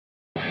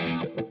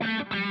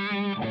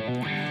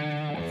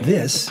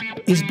This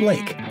is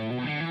Blake.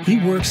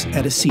 He works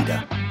at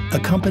Acieta, a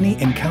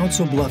company in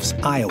Council Bluffs,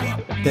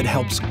 Iowa, that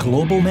helps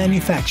global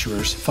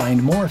manufacturers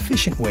find more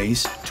efficient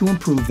ways to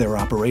improve their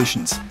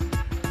operations.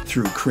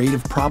 Through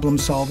creative problem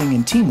solving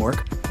and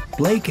teamwork,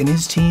 Blake and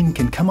his team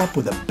can come up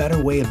with a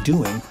better way of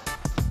doing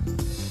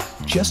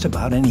just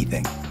about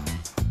anything.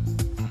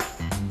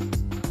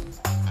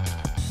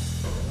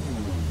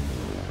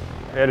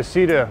 At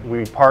Acieta,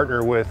 we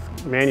partner with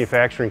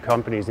manufacturing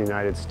companies in the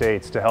United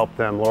States to help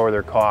them lower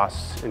their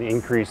costs and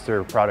increase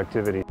their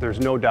productivity. There's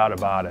no doubt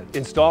about it.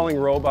 Installing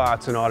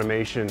robots and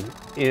automation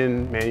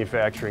in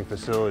manufacturing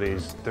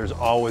facilities, there's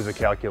always a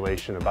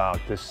calculation about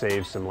this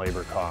saves some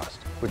labor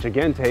cost, which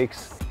again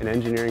takes an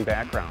engineering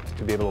background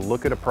to be able to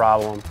look at a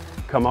problem,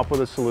 come up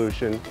with a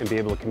solution, and be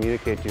able to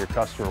communicate to your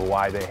customer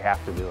why they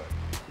have to do it.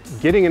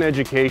 Getting an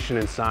education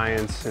in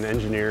science and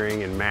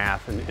engineering and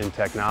math and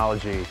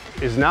technology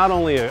is not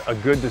only a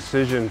good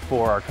decision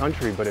for our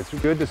country, but it's a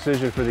good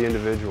decision for the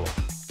individual.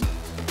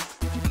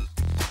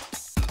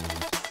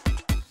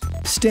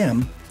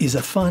 STEM is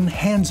a fun,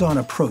 hands-on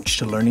approach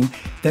to learning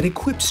that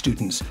equips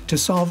students to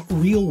solve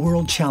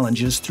real-world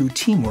challenges through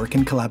teamwork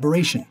and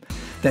collaboration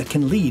that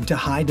can lead to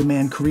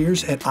high-demand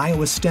careers at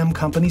Iowa STEM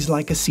companies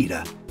like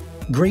Acieta.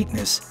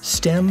 Greatness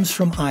stems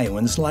from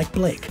Iowans like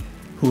Blake,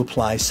 who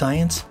apply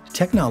science,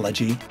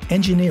 technology,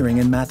 engineering,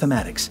 and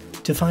mathematics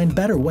to find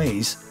better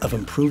ways of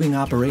improving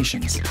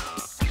operations.